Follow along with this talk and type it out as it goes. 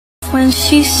when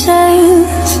she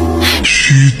says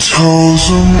she tells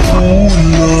him, oh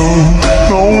love,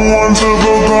 no one's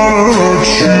ever gonna hurt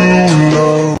you,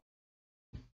 love.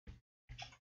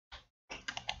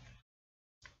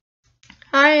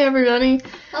 Hi everybody.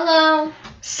 Hello.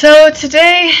 So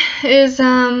today is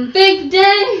Big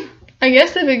day. I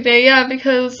guess a big day, yeah,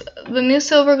 because the new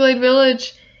Silverglade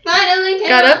village Finally came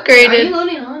got up. upgraded. Are you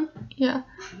loading on? Yeah.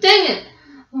 Dang it.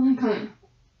 Oh, I'm coming.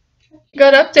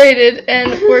 Got updated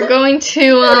and we're going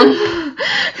to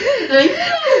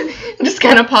just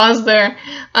kind of pause there.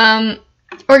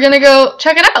 We're gonna go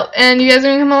check it out and you guys are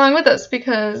gonna come along with us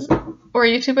because we're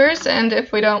YouTubers and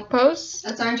if we don't post,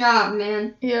 that's our job,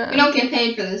 man. Yeah. We don't get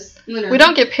paid for this, literally. We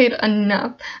don't get paid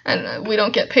enough and we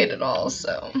don't get paid at all,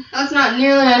 so that's not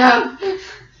nearly enough.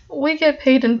 We get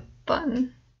paid in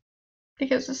fun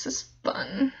because this is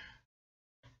fun.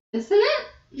 Isn't it?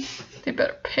 They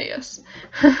better pay us.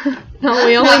 No,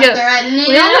 we only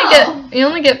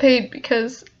get paid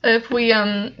because if we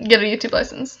get a YouTube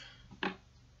license.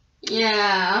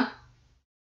 Yeah.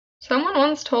 Someone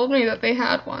once told me that they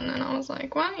had one and I was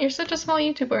like, "Wow, you're such a small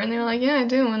YouTuber." And they were like, "Yeah, I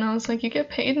do." And I was like, "You get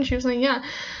paid?" And she was like, "Yeah."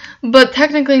 But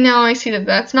technically now I see that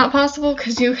that's not possible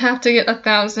because you have to get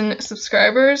 1,000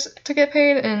 subscribers to get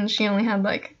paid and she only had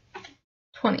like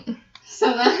 20. So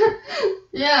that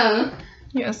yeah.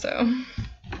 Yeah, so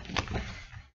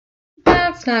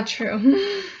that's not true.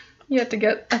 You have to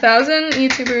get 1,000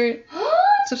 YouTuber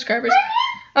subscribers.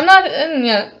 I'm not in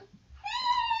yet.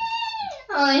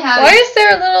 Why is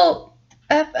there a little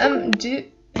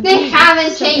FMD? They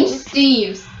haven't changed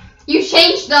Steve's. You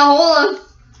changed the whole of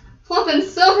flippin'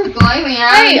 Silverglade.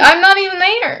 Hey, I'm not even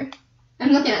there.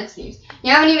 I'm looking at Steve's.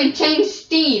 You haven't even changed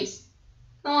Steve's.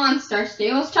 Come on, Star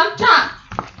Steve's. Chop chop.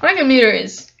 My computer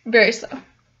is very slow.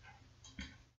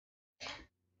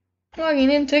 Logging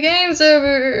into game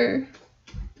server.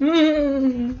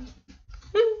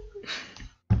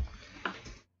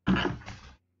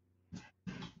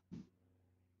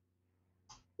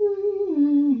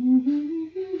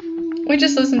 We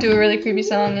just listened to a really creepy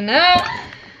song and now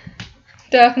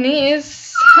Daphne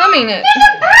is humming it.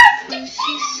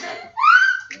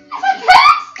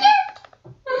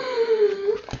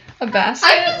 A basket?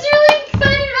 I was really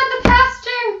excited about the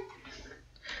pasture.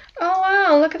 Oh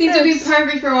wow, look at this. These would be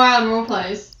perfect for wild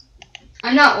roleplays.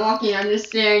 I'm not walking, I'm just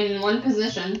staring in one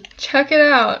position. Check it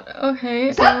out. Okay.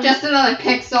 Is that just another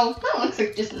pixel? That looks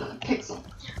like just another pixel.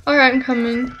 Alright, I'm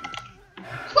coming.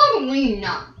 Probably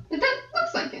not. But that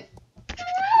looks like it.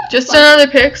 Just another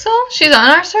pixel? She's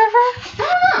on our server?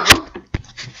 I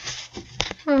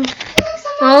don't know.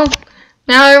 Well,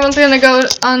 now everyone's gonna go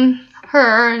on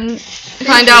her and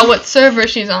find out what server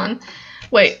she's on.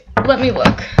 Wait, let me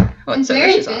look. What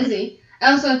server she's on. It's very busy.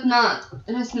 Also, it's not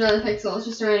just another pixel. It's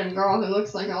just a random girl who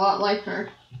looks like a lot like her.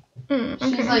 Okay.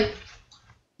 She's like,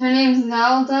 her name's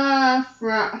Zelda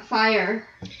Fire.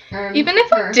 Even if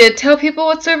we did tell people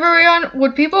what server we're on,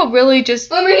 would people really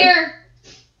just over here?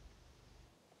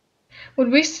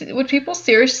 Would people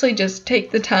seriously just take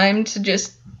the time to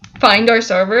just find our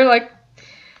server? Like,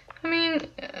 I mean,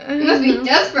 you must be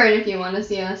desperate if you want to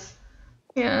see us.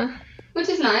 Yeah. Which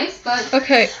is nice, but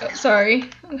okay. Sorry,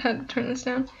 I had to turn this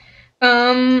down.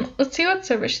 Let's see what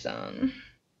server she's on.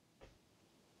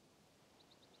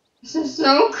 This is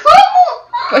so cool!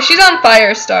 Oh, she's on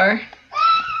Firestar.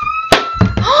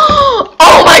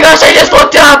 Oh my gosh, I just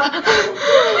looked up!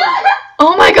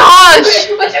 Oh my gosh!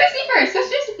 Wait, what should we see first? Let's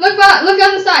just look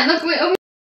on the side. Look over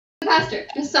the pasture.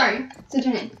 Just sorry. So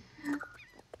turn in.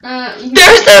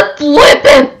 There's a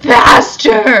flippin'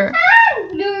 pasture!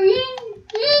 Doreen!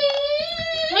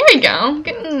 There we go.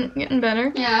 Getting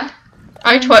better. Yeah.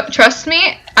 Trust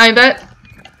me, I bet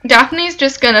Daphne's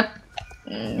just gonna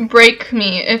break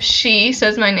me if she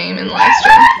says my name in live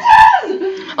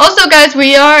stream. Also, guys,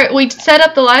 we set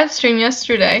up the live stream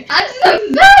yesterday. I'm so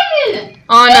excited!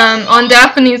 On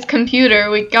Daphne's computer,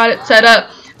 we got it set up,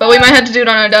 but we might have to do it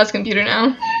on our dad's computer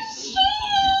now.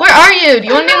 Where are you? Do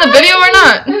you want to be in the video or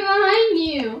not? I'm behind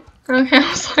you. Okay, I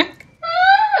was like.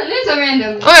 There's a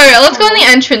random. Okay, let's go in the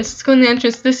entrance. Let's go in the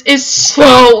entrance. This is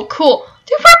so cool.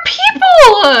 Dude, we're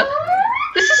people.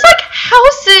 This is like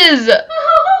houses.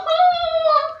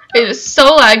 It is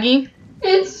so laggy.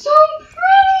 It's so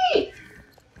pretty.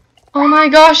 Oh my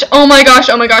gosh. Oh my gosh.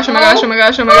 Oh my gosh. Oh my gosh. Oh my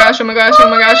gosh. Oh my gosh. Oh my gosh. Oh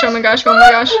my gosh. Oh my gosh. Oh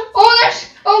my gosh. Oh, there's.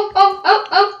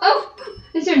 Oh.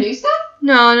 Is there new stuff?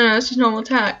 No. It's just normal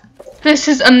attack. This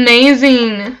is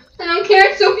amazing. I don't care.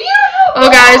 It's so beautiful. Oh,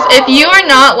 guys, if you are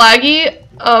not laggy,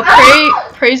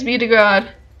 praise be to God.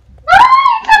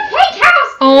 It's a pink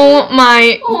house. Oh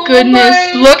my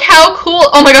goodness. Look how cool.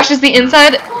 Oh my gosh, is the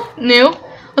inside new?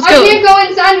 Let's I go. can't go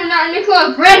inside. We're not in a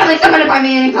club. Randomly, someone invite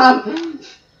me in a club.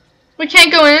 We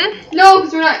can't go in. No,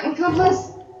 because we're not in clubless.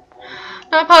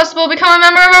 Not possible. Become a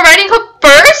member of a writing club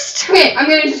first. Okay, I'm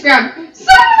gonna just grab.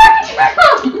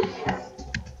 Someone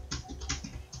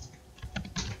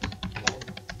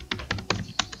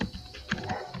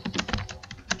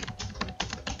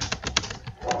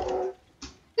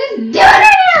Just do it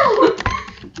right now!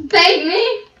 Beg me!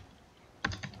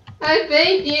 I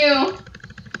beg you!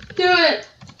 Do it!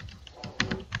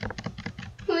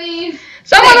 Please!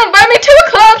 Someone invite me to a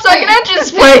club so I can enter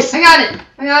this place. I got it!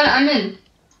 I'm in.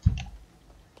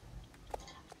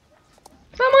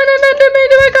 Someone invite me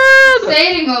to a club. Say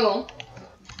it in Google.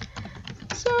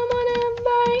 Someone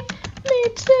invite me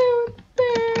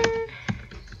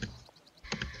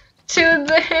to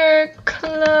their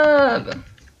club.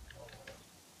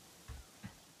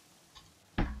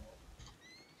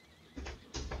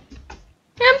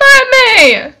 Invite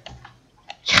me!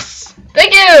 Yes!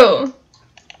 Thank you!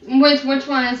 Which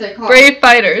one is it called? Brave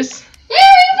Fighters. Yeah,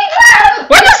 we're in the club!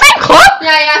 We're in the same club? Yeah,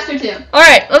 I asked her to.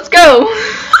 Alright, let's go.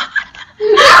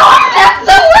 No, that's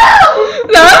so low!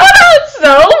 No, not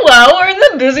so well. We're in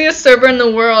the busiest server in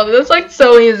the world. That's like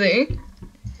so easy.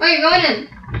 Wait, you're going in.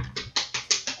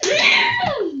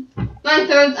 My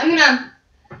throat. I'm gonna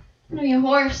be a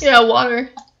horse. Yeah, water.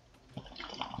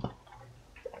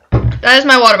 That is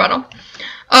my water bottle.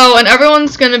 Oh, and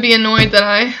everyone's gonna be annoyed that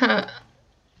I have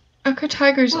Echo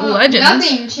Tiger's Legends.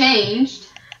 Nothing changed.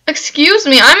 Excuse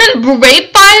me, I'm in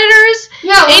Brave Fighters.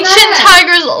 Yeah, what Ancient the heck?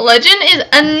 Tiger's Legend is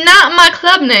not my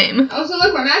club name. Oh, so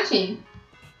look, we're matching.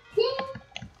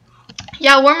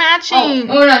 Yeah, we're matching.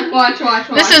 Hold on, watch.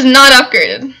 This is not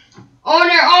upgraded.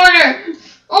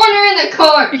 Owner in the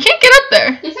car. You can't get up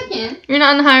there. Yes, I can. You're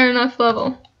not in higher enough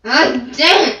level. Dang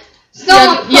it.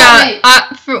 Someone Yeah,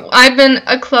 I've been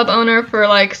a club owner for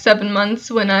like 7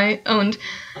 months when I owned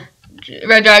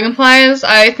Red Dragonflies.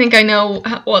 I think I know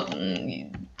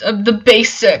the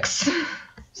basics.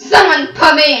 Someone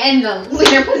put me in the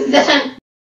leader position.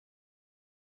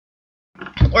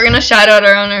 We're gonna shout out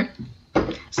our owner.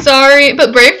 Sorry,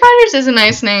 but Brave Fighters is a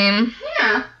nice name.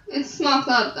 Yeah, it's a small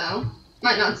club though.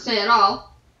 Might not stay at all.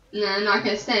 No, I'm not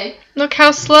gonna stay. Look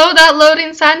how slow that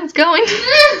loading sign is going.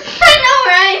 I know,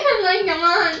 right? I'm like, come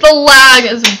on. The lag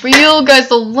is real, guys.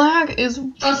 The lag is.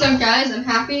 Also, guys, I'm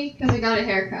happy because I got a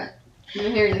haircut. My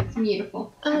hair looks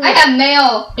beautiful. I have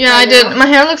mail. Yeah, I did. My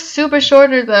hair looks super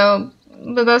shorter though,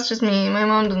 but that's just me. My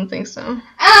mom doesn't think so.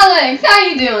 Alex, how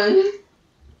you doing?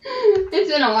 It's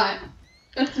been a while.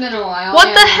 It's been a while.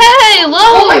 What the hey? Load!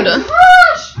 Oh my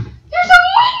gosh! There's a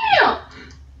windmill!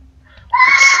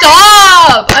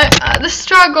 Stop! The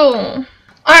struggle.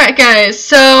 Alright guys,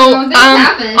 so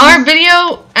our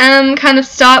video kind of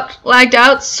stopped, lagged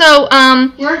out. So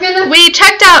we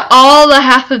checked out all the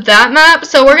half of that map,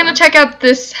 so we're gonna check out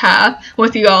this half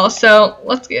with you all. So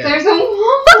let's get it. There's a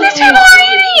Look, these people are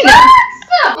eating!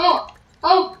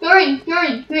 Oh, Doreen,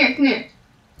 come here.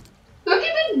 Look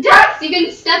at the ducks! You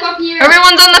can step up here.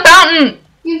 Everyone's on the fountain!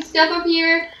 You can step up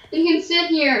here. You can sit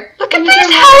here. Look at these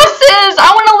houses!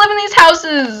 I want to live in these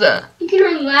houses! You can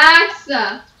relax.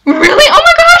 Really? Oh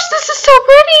my gosh, this is so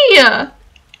pretty!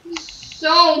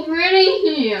 So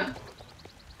pretty.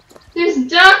 There's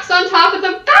ducks on top of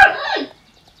the fountain.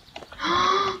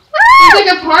 It's like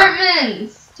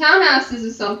apartments, townhouses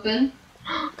or something.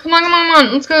 Come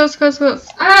on. Let's go. No,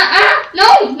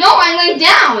 I laid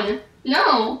down.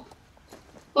 No.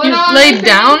 You laid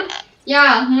down?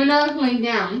 Yeah, I'm gonna lay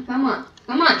down. Come on.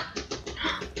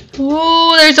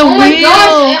 Ooh, there's a wheel. Oh my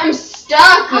gosh, I'm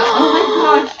stuck. Oh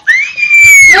my gosh.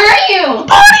 Where are you?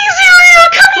 Bonnie cereal,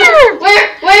 come here.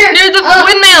 Where? Near the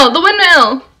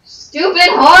windmill. Stupid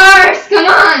horse, come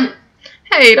on.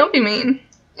 Hey, don't be mean.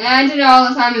 Yeah, I did it all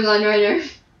the time in Blend Rider.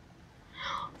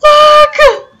 Look!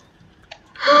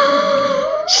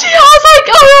 She has like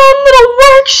her own little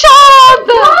workshop.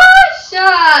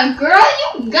 Gosh, girl,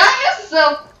 you got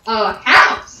yourself a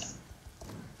house.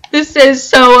 This is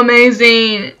so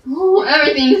amazing. Oh,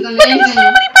 everything's amazing. Look at this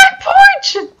little mini back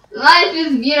porch. Life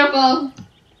is beautiful.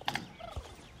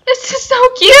 This is so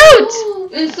cute.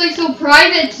 It's like so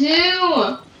private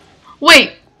too.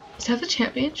 Wait, is that the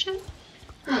championship?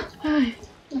 Huh.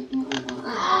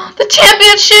 The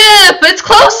championship! It's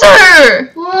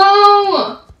closer!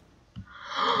 Whoa!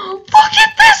 Look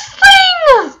at this thing!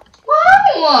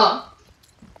 Whoa!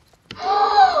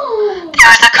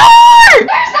 There's a car!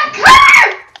 There's a car!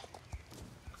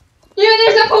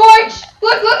 There's a porch!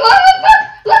 Look!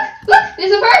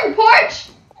 There's a porch!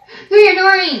 Come here,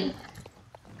 Doreen!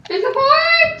 There's a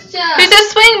porch! There's a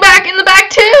swing back in the back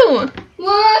too!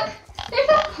 Look! There's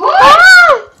a porch!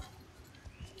 Ah!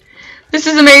 This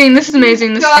is amazing. This is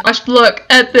amazing. This gosh, look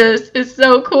at this. It's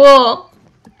so cool.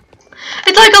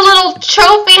 It's like a little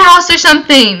trophy house or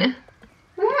something.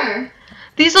 Where?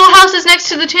 These little houses next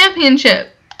to the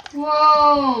championship.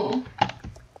 Whoa.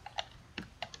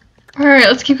 Alright,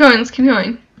 let's keep going. Let's keep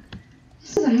going.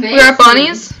 This is amazing. We're at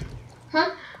Bonnie's?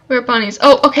 Huh? We're at Bonnie's.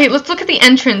 Oh, okay. Let's look at the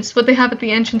entrance. What they have at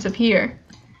the entrance of here.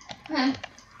 Okay.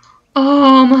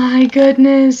 Oh my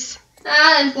goodness.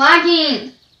 Ah, it's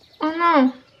lagging.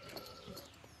 Oh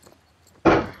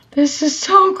no. This is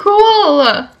so cool.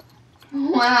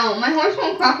 Wow, my horse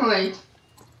won't cooperate.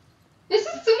 This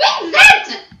is sweet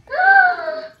that.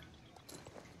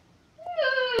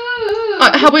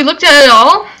 Have we looked at it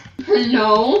all?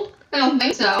 No, I don't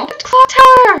think so. Clock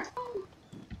tower.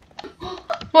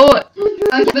 What?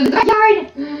 Okay, but the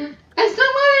backyard. I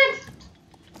still love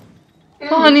it.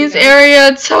 Bonnie's area.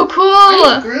 It's so I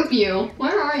cool. group you.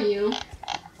 Where are you?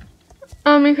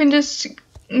 You can just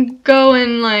go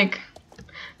and like,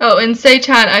 oh, and say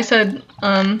chat. I said,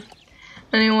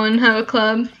 anyone have a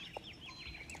club?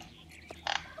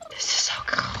 This is so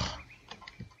cool.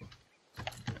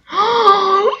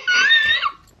 Oh,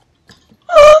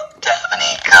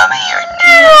 Daphne, come here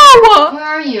now. Where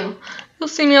are you? You'll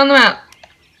see me on the map.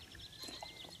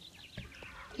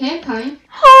 Okay, I'm coming.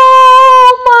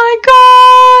 Oh my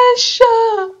gosh.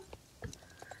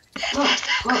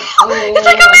 It's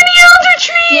like a mini elder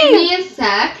tree. Give me a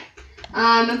sec.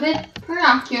 I'm a bit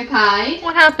preoccupied.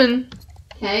 What happened?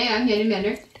 Okay, I'm getting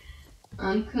better.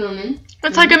 I'm coming.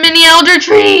 It's like a mini elder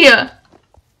tree.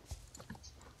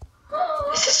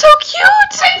 This is so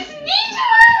cute. It's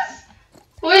speechless.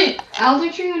 Wait,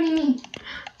 elder tree? What do you mean?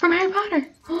 From Harry Potter.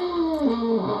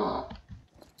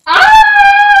 Ah!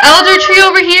 Elder tree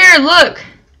over here. Look.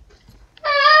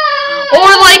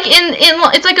 Or like in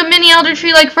it's like a mini elder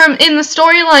tree like from in the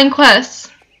storyline quests.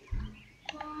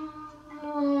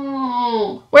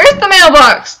 Oh. Where's the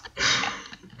mailbox?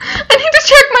 I need to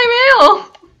check my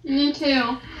mail. Me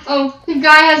too. Oh, the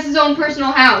guy has his own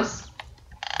personal house.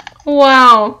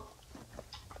 Wow.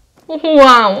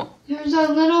 Wow. There's a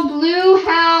little blue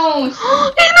house.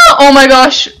 Oh my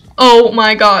gosh. Oh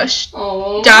my gosh.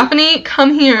 Oh. Daphne,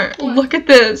 come here. What? Look at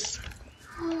this.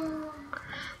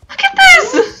 Look at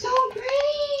It's this. so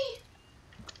pretty.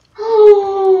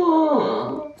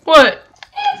 Oh. What?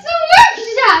 It's a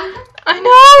workshop. I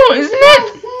know, isn't it?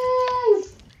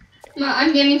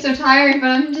 I'm getting so tired, but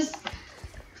I'm just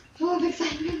full of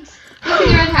excitement. Look at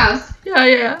the red house.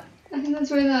 Yeah. I think that's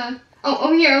where the... Oh,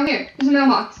 over here. There's a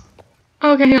mailbox.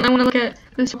 Okay, hang on, I want to look at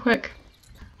this real quick.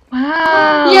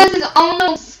 Wow. Yes, it's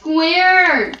almost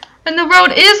square. And the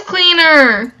road is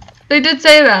cleaner. They did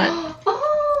say that.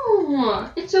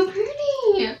 Oh, it's so pretty.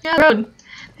 Yeah, the road.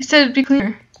 They said it'd be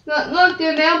cleaner. Look,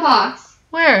 the mailbox.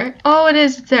 Where? Oh, it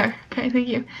is. It's there. Okay, thank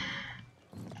you.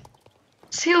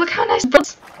 See, look how nice the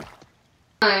road's.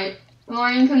 Alright,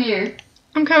 Lauren, come here.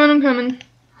 I'm coming.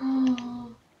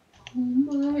 Oh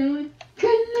my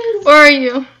goodness. Where are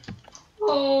you?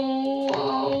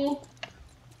 Oh.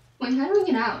 Wait, how do we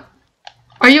get out?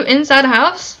 Are you inside a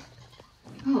house?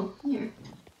 Oh, here.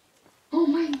 Oh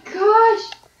my gosh.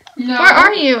 No. Where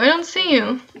are you? I don't see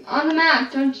you. On the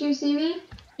map, don't you see me?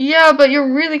 Yeah, but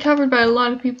you're really covered by a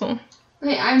lot of people.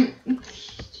 Wait, I'm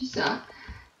just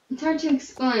it's hard to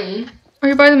explain. Are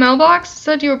you by the mailbox? It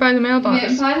said you were by the mailbox.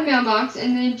 Yeah, by the mailbox,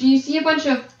 and then do you see a bunch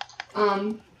of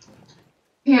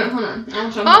here, hold on.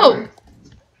 I'll jump over.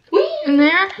 Whee! In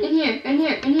there? In here.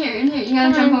 You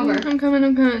gotta jump over. I'm coming.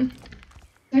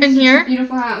 There's In such here? a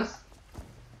beautiful house.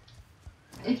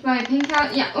 It's by a pink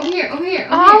house. Yeah, over here.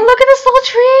 Oh, look at this little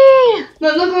tree!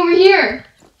 Look over here.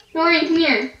 Doreen, come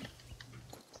here.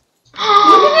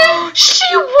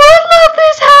 She would love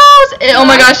this house! Oh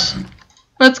my gosh.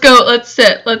 Let's go. Let's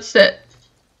sit.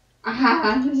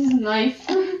 Ah, this is life.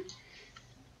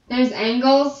 There's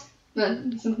angles, but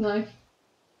this is life.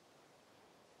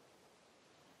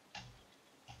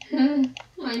 Oh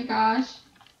my gosh.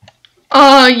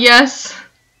 Oh, yes.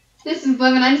 This is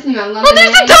living. I just need my love. Oh,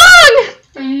 there's a dog!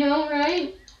 I know,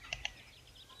 right?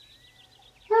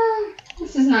 Ah,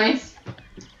 this is nice.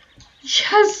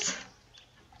 Yes.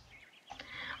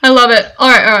 I love it.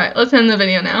 Alright. Let's end the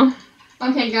video now.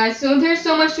 Okay, guys. So there's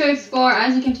so much to explore,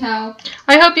 as you can tell.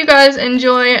 I hope you guys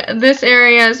enjoy this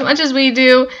area as much as we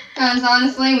do. Because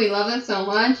honestly, we love it so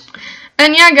much.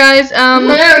 And yeah, guys, Where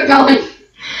are we going?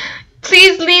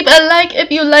 please leave a like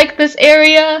if you like this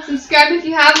area. Subscribe if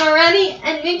you haven't already,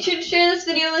 and make sure to share this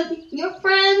video with your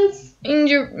friends. And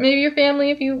maybe your family,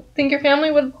 if you think your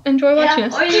family would enjoy watching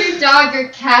this. Or your dog or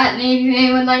cat, maybe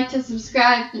they would like to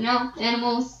subscribe, you know,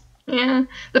 animals. Yeah,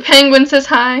 the penguin says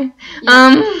hi.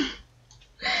 Yeah.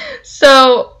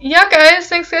 So, yeah, guys,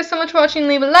 thanks guys so much for watching.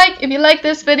 Leave a like if you like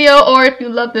this video or if you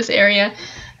love this area.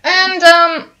 And,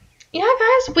 yeah,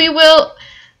 guys, we will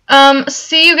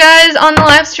see you guys on the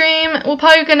live stream. We're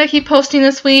probably going to keep posting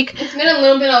this week. It's been a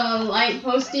little bit of a light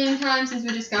posting time since we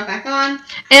just got back on.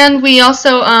 And we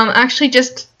also actually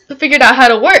just figured out how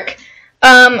to work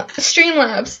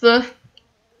Streamlabs, the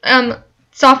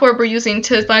software we're using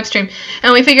to live stream,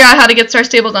 and we figured out how to get Star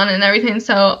Stable done and everything,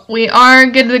 so we are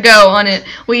good to go on it.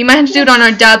 We might have to do it on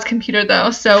our dad's computer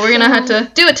though, so we're gonna have to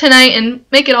do it tonight and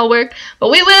make it all work, but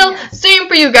we will stream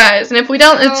for you guys, and if we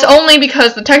don't, it's only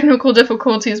because the technical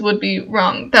difficulties would be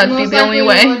wrong. That'd be the only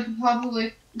way. Would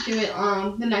probably do it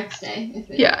the next day.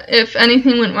 If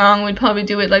anything went wrong, we'd probably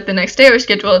do it like the next day or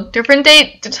schedule a different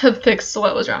date to fix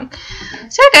what was wrong.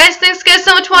 So yeah, guys, thanks guys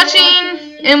so much for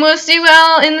watching, and we'll see you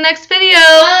all in the next video.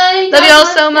 Bye. Love you all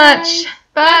so much.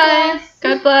 Bye.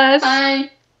 God bless.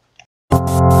 Bye.